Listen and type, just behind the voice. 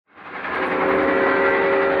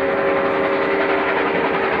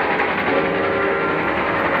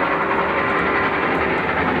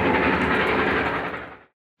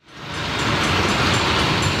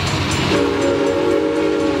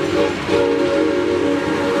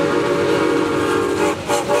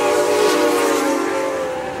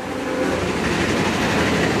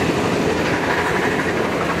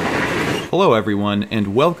Hello everyone,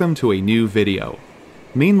 and welcome to a new video.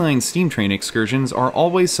 Mainline steam train excursions are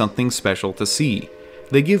always something special to see.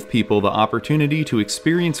 They give people the opportunity to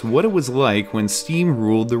experience what it was like when steam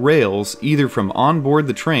ruled the rails, either from on board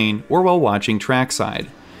the train or while watching trackside.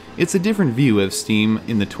 It's a different view of steam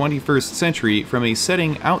in the 21st century from a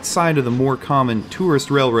setting outside of the more common tourist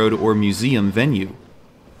railroad or museum venue.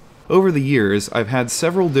 Over the years, I've had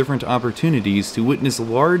several different opportunities to witness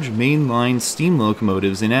large mainline steam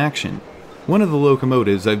locomotives in action. One of the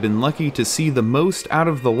locomotives I've been lucky to see the most out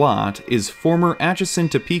of the lot is former Atchison,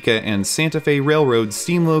 Topeka and Santa Fe Railroad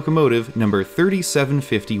steam locomotive number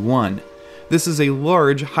 3751. This is a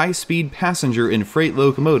large, high-speed passenger and freight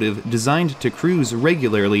locomotive designed to cruise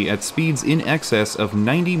regularly at speeds in excess of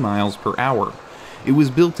 90 miles per hour. It was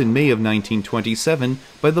built in May of 1927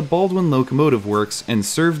 by the Baldwin Locomotive Works and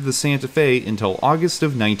served the Santa Fe until August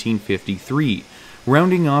of 1953,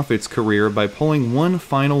 rounding off its career by pulling one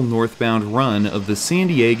final northbound run of the San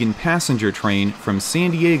Diegan passenger train from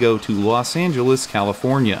San Diego to Los Angeles,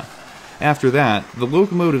 California. After that, the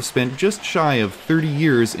locomotive spent just shy of 30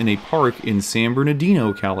 years in a park in San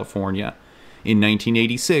Bernardino, California. In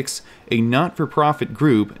 1986, a not-for-profit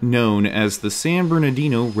group known as the San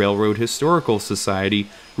Bernardino Railroad Historical Society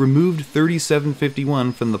removed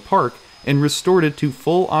 3751 from the park and restored it to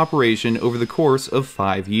full operation over the course of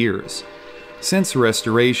 5 years. Since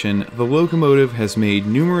restoration, the locomotive has made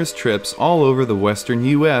numerous trips all over the western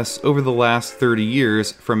US over the last 30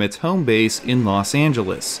 years from its home base in Los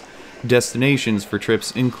Angeles. Destinations for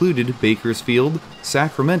trips included Bakersfield,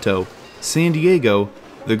 Sacramento, San Diego,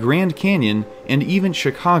 the Grand Canyon, and even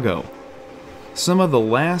Chicago. Some of the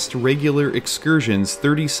last regular excursions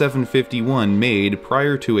 3751 made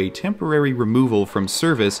prior to a temporary removal from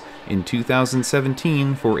service in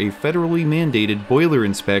 2017 for a federally mandated boiler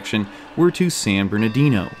inspection were to San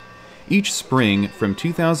Bernardino. Each spring from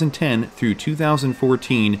 2010 through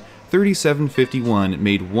 2014, 3751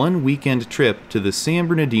 made one weekend trip to the San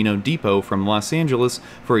Bernardino Depot from Los Angeles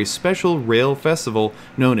for a special rail festival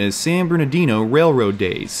known as San Bernardino Railroad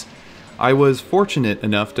Days. I was fortunate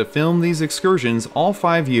enough to film these excursions all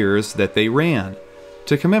 5 years that they ran.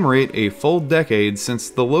 To commemorate a full decade since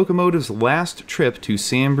the locomotive's last trip to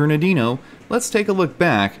San Bernardino, let's take a look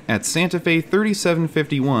back at Santa Fe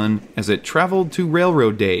 3751 as it traveled to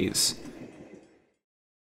Railroad Days.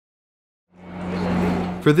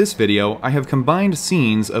 For this video, I have combined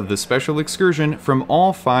scenes of the special excursion from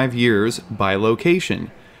all 5 years by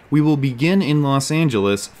location. We will begin in Los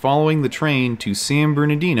Angeles, following the train to San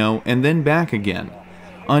Bernardino and then back again.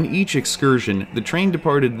 On each excursion, the train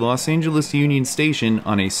departed Los Angeles Union Station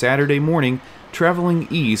on a Saturday morning, traveling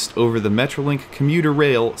east over the Metrolink commuter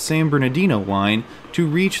rail San Bernardino line to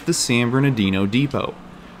reach the San Bernardino Depot.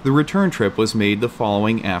 The return trip was made the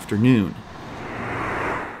following afternoon.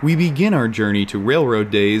 We begin our journey to Railroad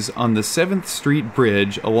Days on the 7th Street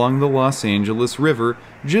Bridge along the Los Angeles River,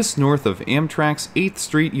 just north of Amtrak's 8th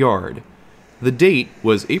Street Yard. The date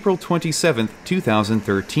was April 27,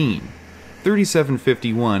 2013.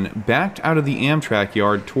 3751 backed out of the Amtrak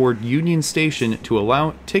yard toward Union Station to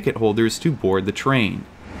allow ticket holders to board the train.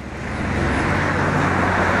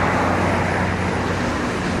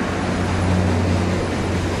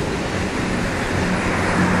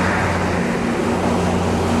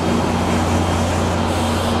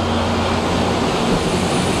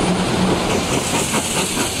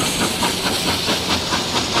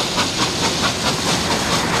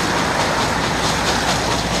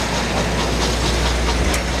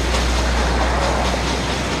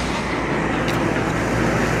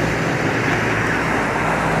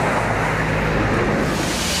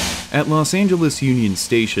 At Los Angeles Union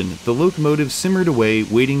Station, the locomotive simmered away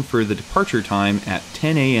waiting for the departure time at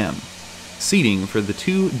 10 a.m. Seating for the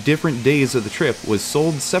 2 different days of the trip was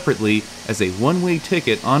sold separately as a one-way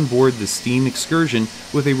ticket on board the steam excursion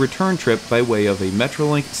with a return trip by way of a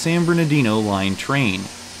Metrolink San Bernardino line train.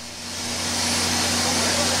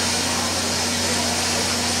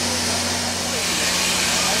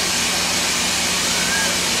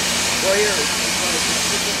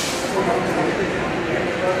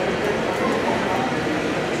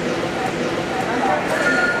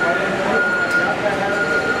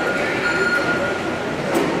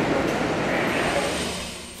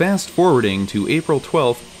 Fast forwarding to April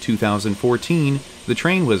 12, 2014, the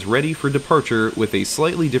train was ready for departure with a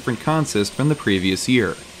slightly different consist from the previous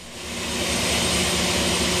year.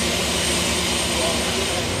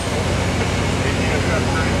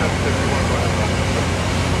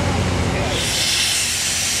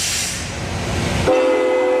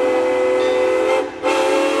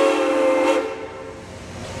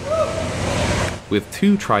 With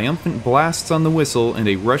two triumphant blasts on the whistle and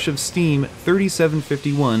a rush of steam,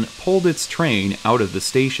 3751 pulled its train out of the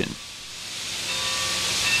station.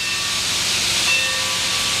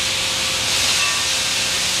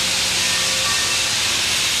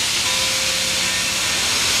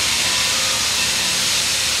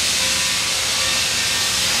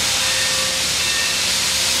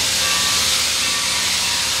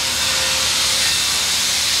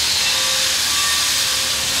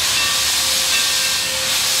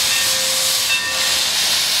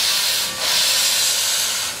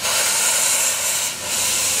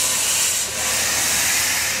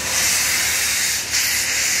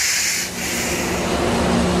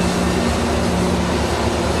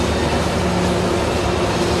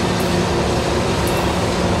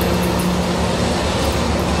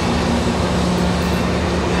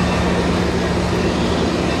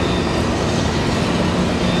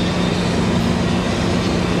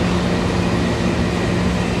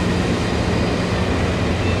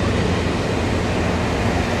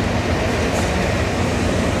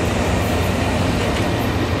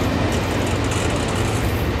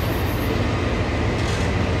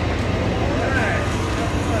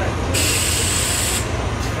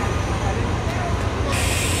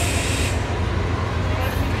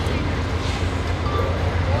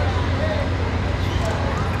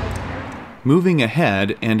 Moving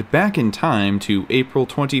ahead and back in time to April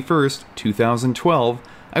 21st, 2012,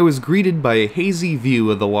 I was greeted by a hazy view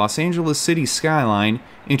of the Los Angeles city skyline,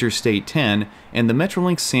 Interstate 10, and the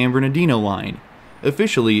Metrolink San Bernardino line.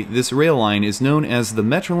 Officially, this rail line is known as the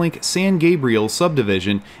Metrolink San Gabriel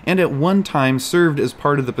subdivision and at one time served as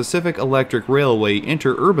part of the Pacific Electric Railway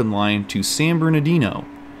interurban line to San Bernardino.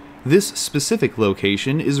 This specific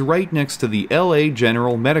location is right next to the LA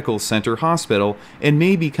General Medical Center Hospital and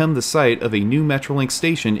may become the site of a new Metrolink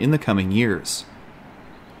station in the coming years.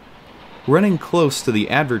 Running close to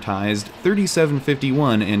the advertised,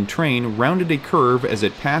 3751 and train rounded a curve as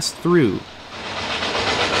it passed through.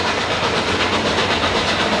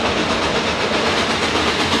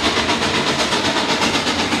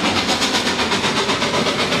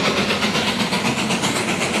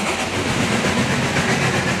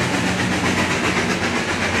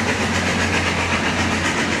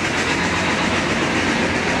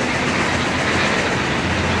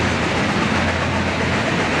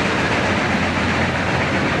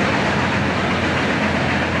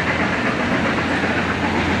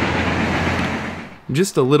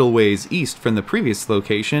 Just a little ways east from the previous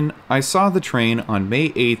location, I saw the train on May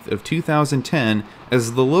 8th of 2010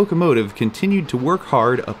 as the locomotive continued to work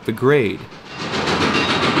hard up the grade.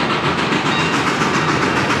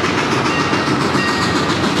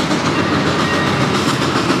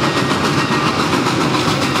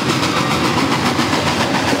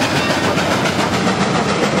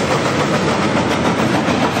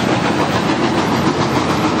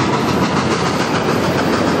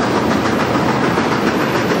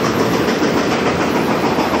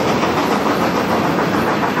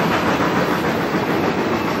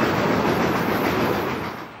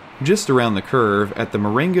 Just around the curve, at the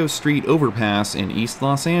Marengo Street overpass in East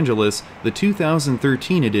Los Angeles, the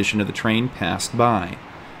 2013 edition of the train passed by.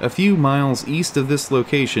 A few miles east of this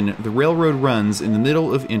location, the railroad runs in the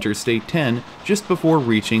middle of Interstate 10, just before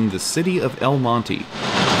reaching the city of El Monte.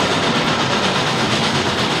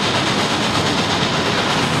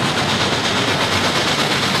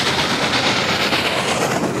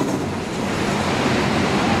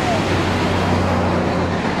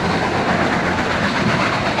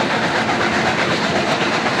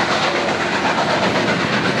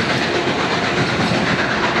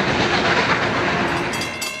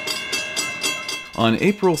 On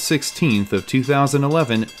April 16th of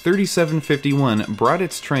 2011, 3751 brought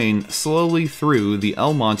its train slowly through the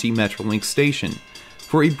El Monte Metrolink station.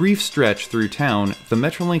 For a brief stretch through town, the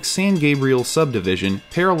Metrolink San Gabriel subdivision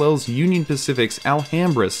parallels Union Pacific's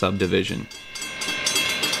Alhambra subdivision.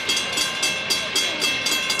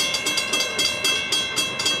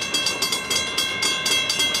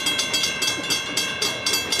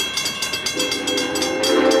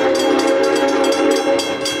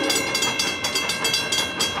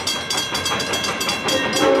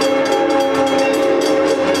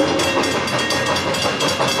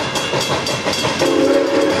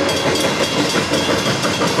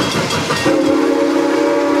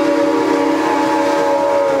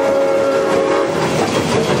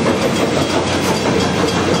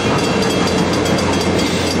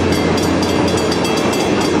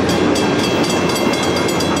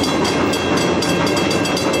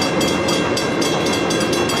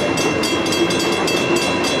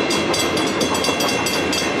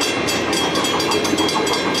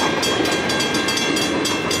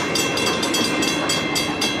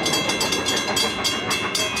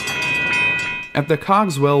 the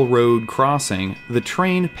Cogswell Road crossing, the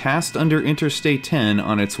train passed under Interstate 10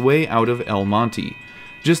 on its way out of El Monte.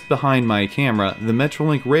 Just behind my camera, the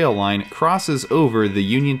Metrolink rail line crosses over the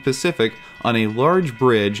Union Pacific on a large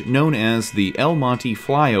bridge known as the El Monte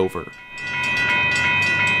Flyover.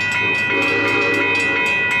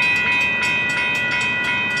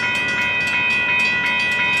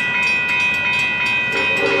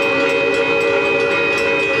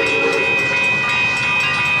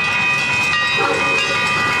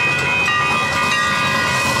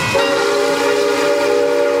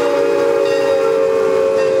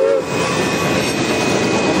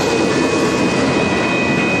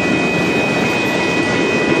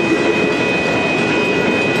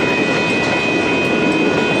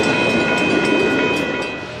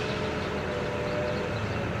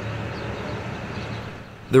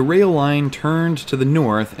 The rail line turned to the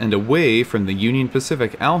north and away from the Union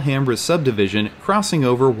Pacific Alhambra subdivision, crossing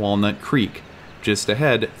over Walnut Creek. Just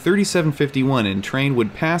ahead, 3751 and train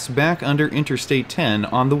would pass back under Interstate 10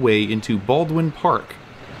 on the way into Baldwin Park.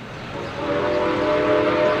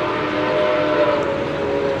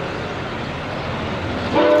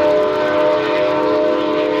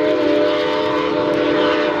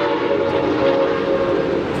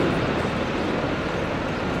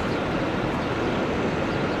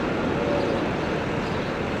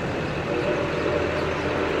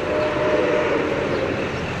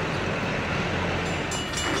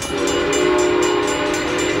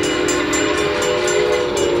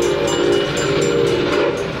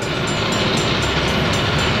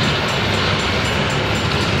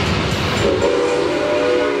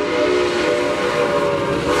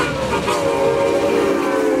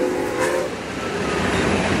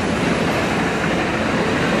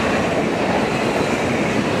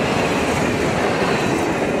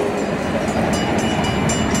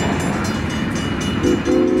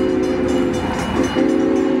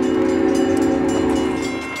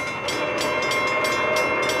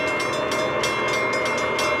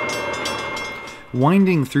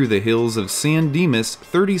 Winding through the hills of San Dimas,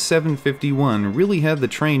 3751 really had the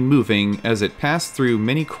train moving as it passed through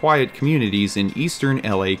many quiet communities in eastern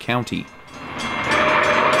LA County.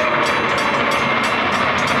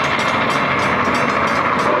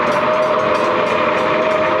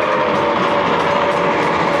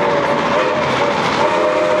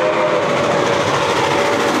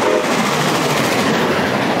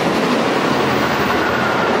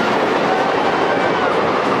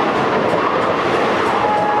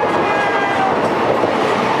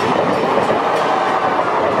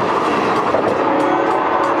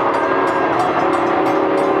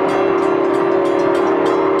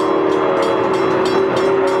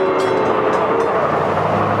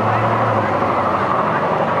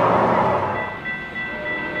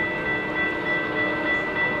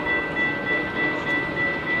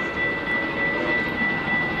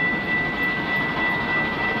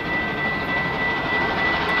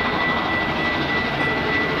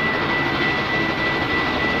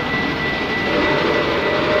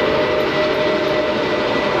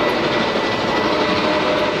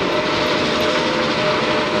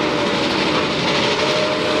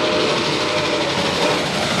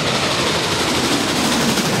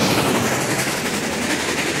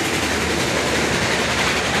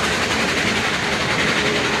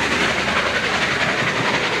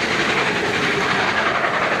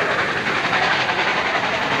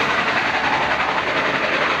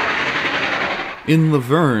 In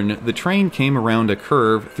Laverne, the train came around a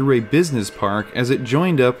curve through a business park as it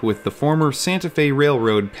joined up with the former Santa Fe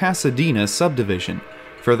Railroad Pasadena subdivision.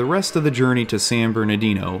 For the rest of the journey to San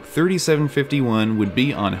Bernardino, 3751 would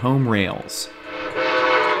be on home rails.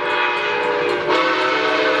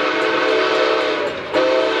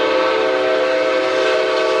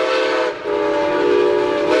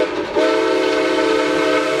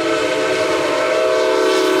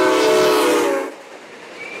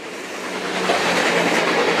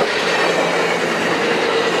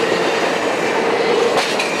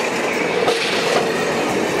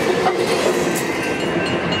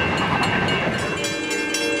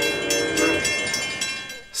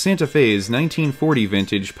 Santa Fe's 1940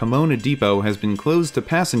 vintage Pomona Depot has been closed to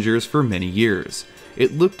passengers for many years.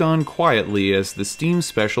 It looked on quietly as the steam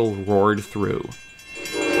special roared through.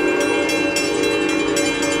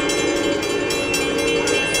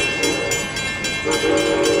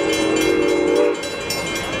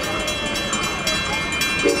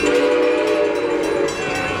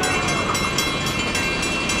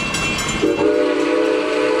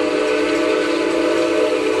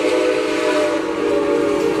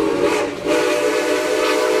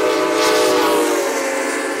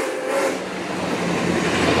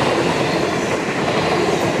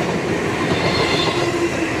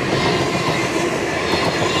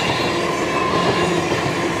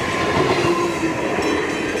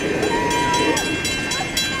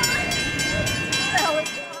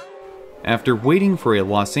 After waiting for a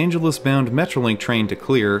Los Angeles-bound Metrolink train to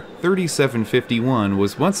clear, 3751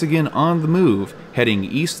 was once again on the move, heading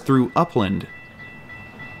east through Upland.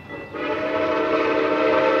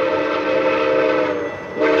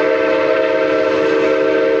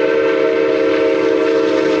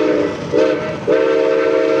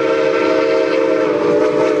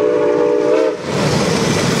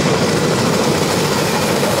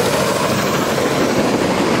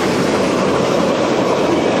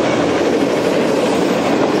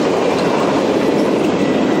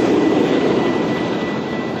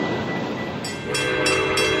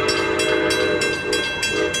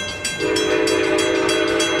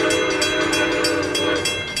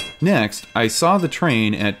 Next, I saw the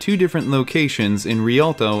train at two different locations in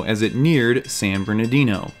Rialto as it neared San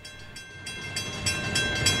Bernardino.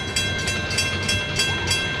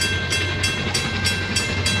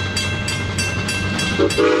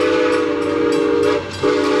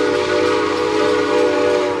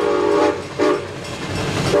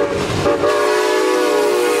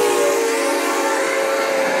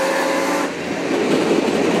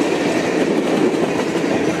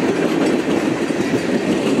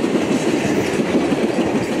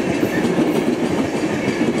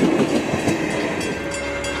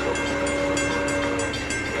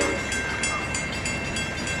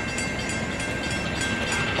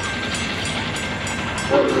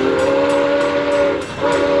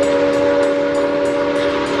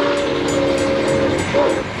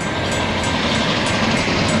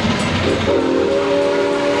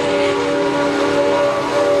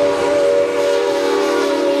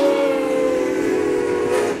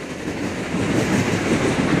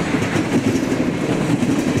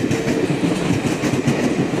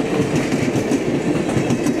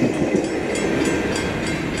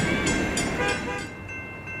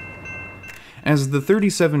 As the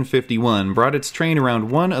 3751 brought its train around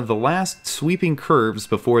one of the last sweeping curves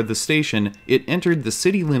before the station, it entered the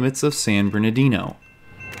city limits of San Bernardino.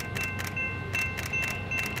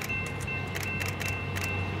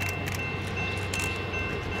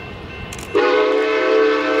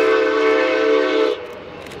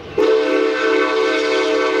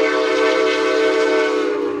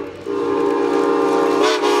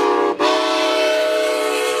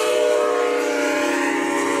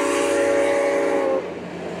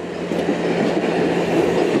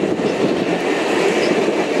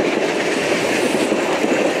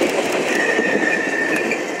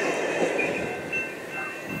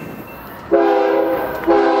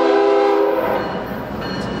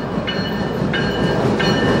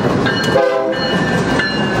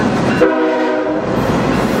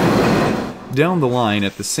 Down the line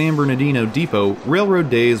at the San Bernardino Depot,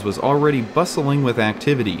 Railroad Days was already bustling with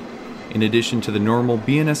activity. In addition to the normal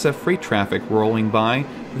BNSF freight traffic rolling by,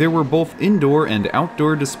 there were both indoor and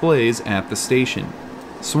outdoor displays at the station.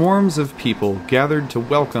 Swarms of people gathered to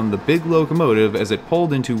welcome the big locomotive as it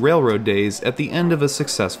pulled into Railroad Days at the end of a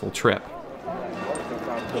successful trip.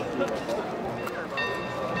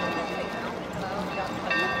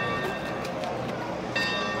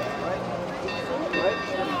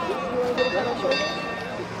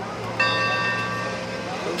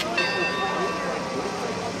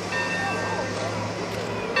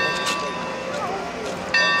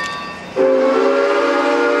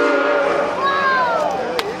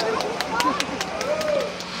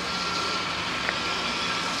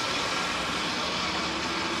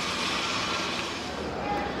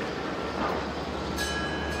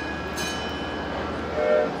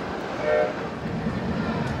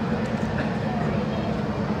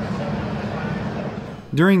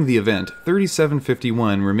 During the event,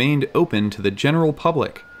 3751 remained open to the general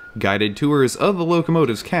public. Guided tours of the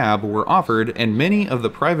locomotive's cab were offered, and many of the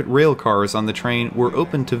private rail cars on the train were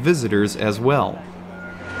open to visitors as well.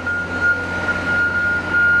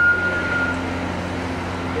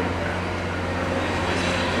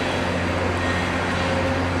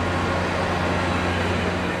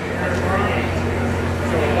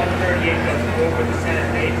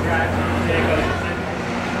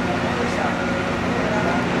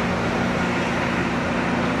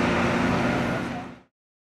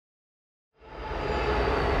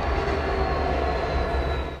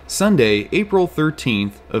 Sunday, April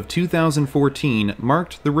 13th of 2014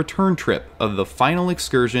 marked the return trip of the final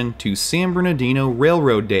excursion to San Bernardino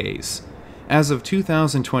Railroad Days. As of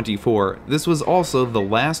 2024, this was also the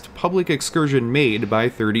last public excursion made by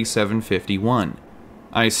 3751.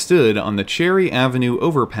 I stood on the Cherry Avenue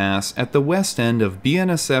overpass at the west end of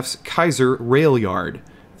BNSF's Kaiser Rail Yard.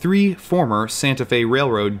 3 former Santa Fe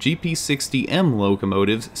Railroad GP60M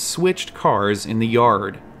locomotives switched cars in the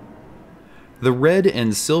yard. The red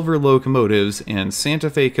and silver locomotives and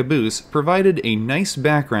Santa Fe caboose provided a nice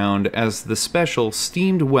background as the special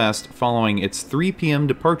steamed west following its 3 p.m.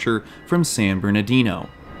 departure from San Bernardino.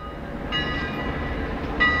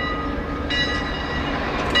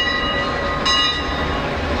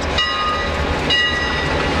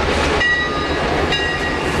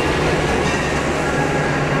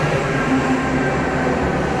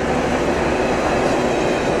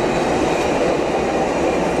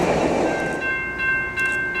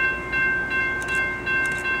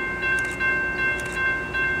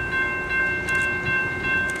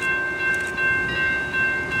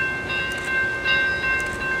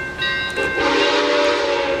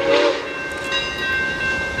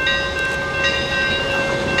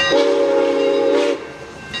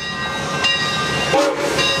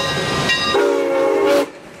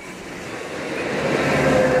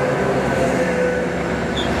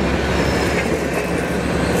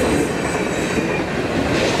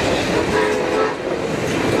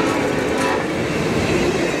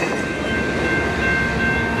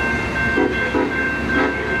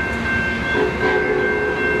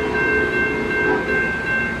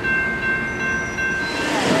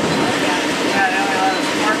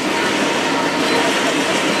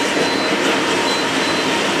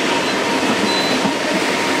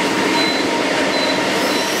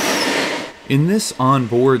 In this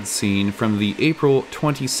on-board scene from the April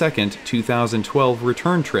 22, 2012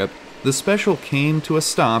 return trip, the special came to a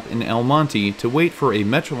stop in El Monte to wait for a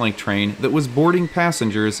Metrolink train that was boarding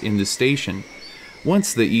passengers in the station.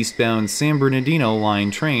 Once the eastbound San Bernardino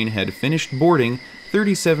line train had finished boarding,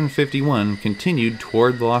 3751 continued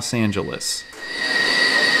toward Los Angeles.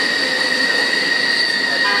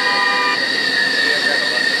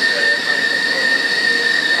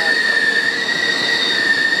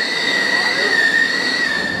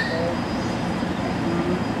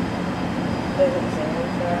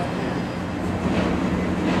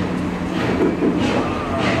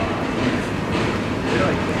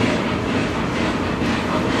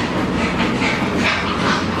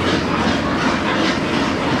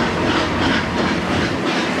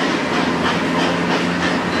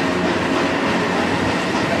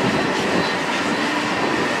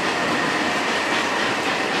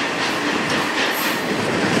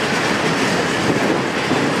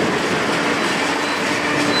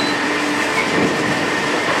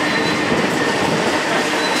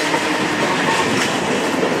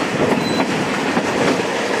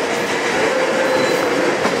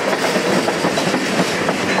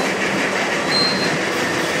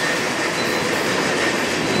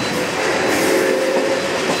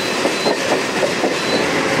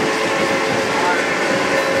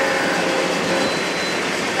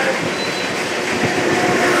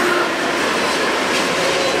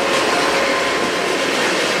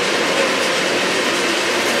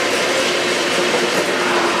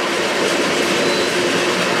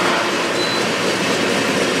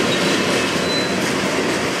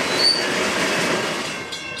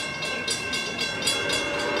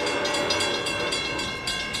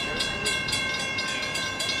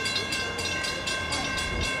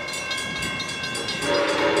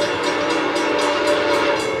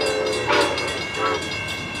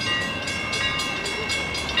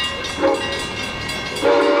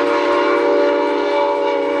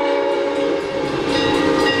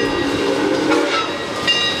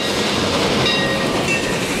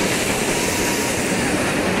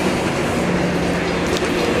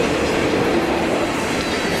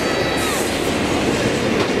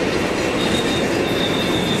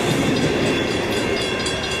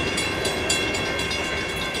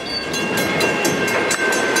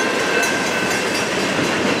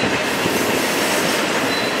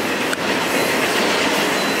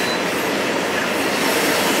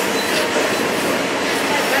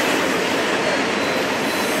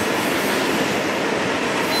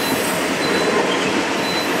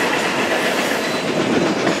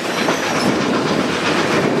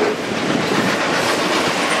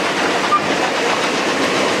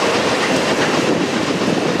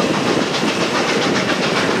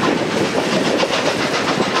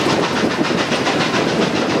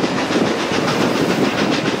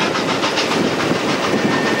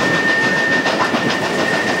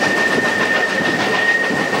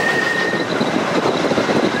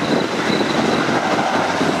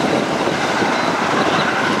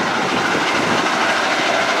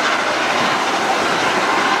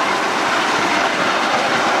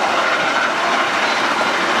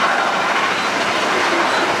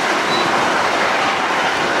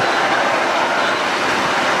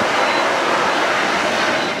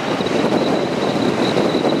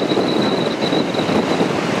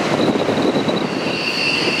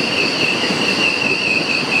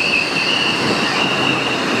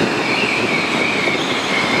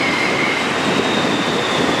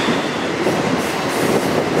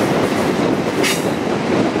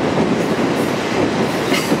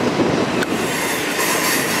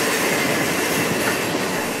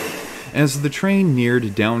 As the train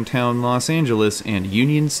neared downtown Los Angeles and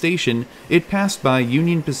Union Station, it passed by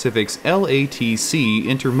Union Pacific's LATC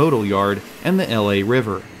intermodal yard and the LA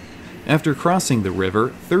River. After crossing the river,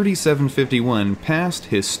 3751 passed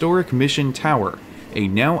historic Mission Tower, a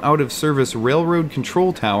now out-of-service railroad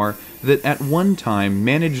control tower that at one time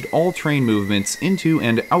managed all train movements into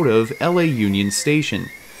and out of LA Union Station.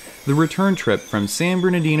 The return trip from San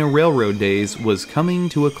Bernardino Railroad Days was coming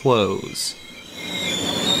to a close.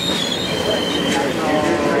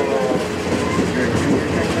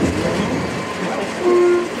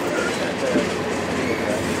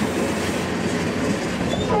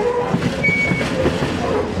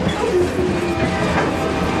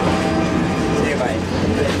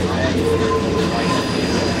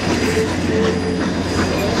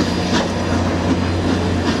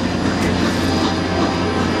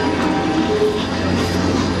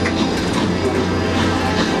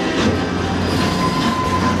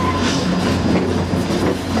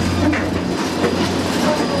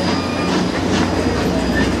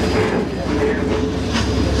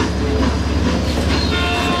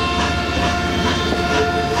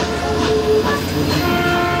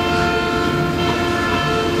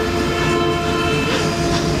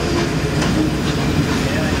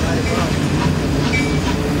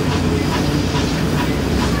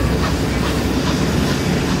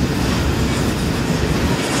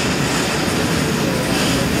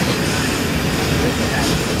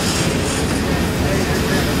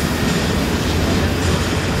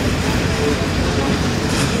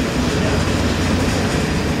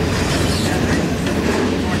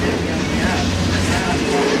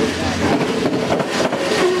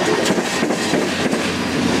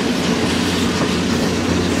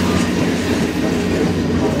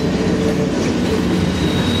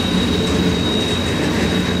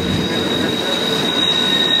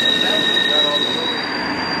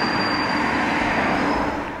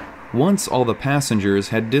 Once all the passengers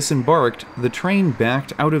had disembarked, the train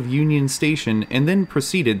backed out of Union Station and then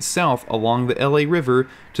proceeded south along the LA River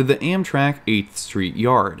to the Amtrak 8th Street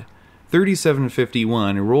yard.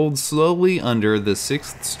 3751 rolled slowly under the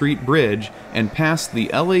 6th Street Bridge and past the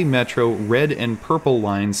LA Metro Red and Purple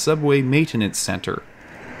Line Subway Maintenance Center.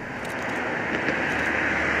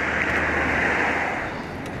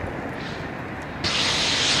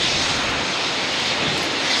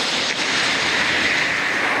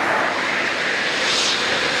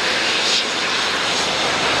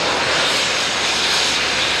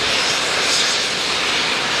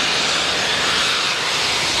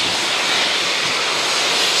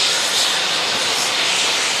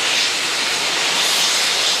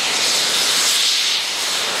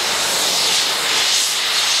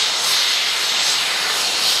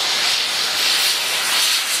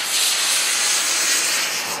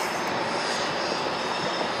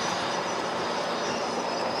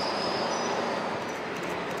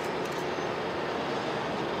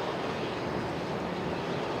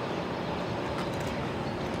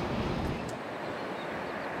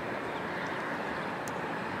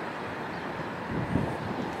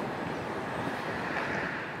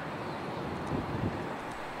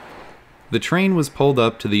 The train was pulled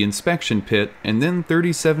up to the inspection pit, and then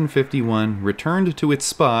 3751 returned to its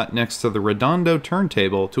spot next to the Redondo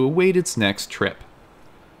turntable to await its next trip.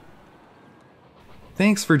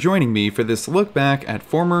 Thanks for joining me for this look back at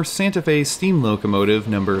former Santa Fe steam locomotive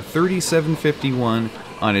number 3751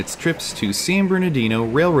 on its trips to San Bernardino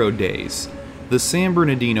Railroad Days. The San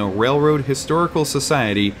Bernardino Railroad Historical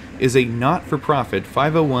Society is a not-for-profit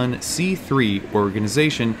 501c3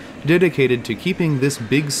 organization dedicated to keeping this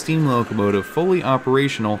big steam locomotive fully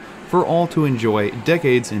operational for all to enjoy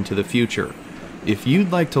decades into the future. If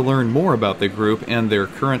you'd like to learn more about the group and their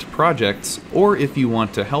current projects, or if you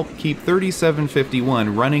want to help keep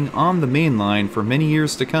 3751 running on the main line for many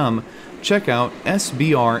years to come, check out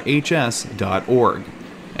sbrhs.org.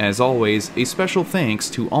 As always, a special thanks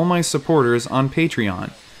to all my supporters on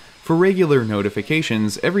Patreon. For regular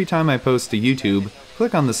notifications every time I post to YouTube,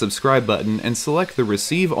 click on the subscribe button and select the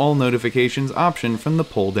Receive All Notifications option from the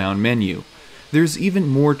pull-down menu. There's even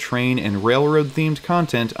more train and railroad-themed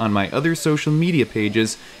content on my other social media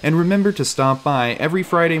pages, and remember to stop by every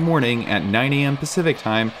Friday morning at 9 a.m. Pacific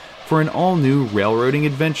Time for an all-new railroading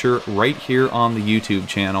adventure right here on the YouTube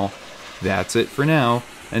channel. That's it for now.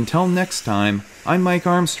 Until next time, I'm Mike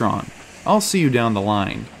Armstrong. I'll see you down the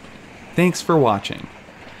line. Thanks for watching.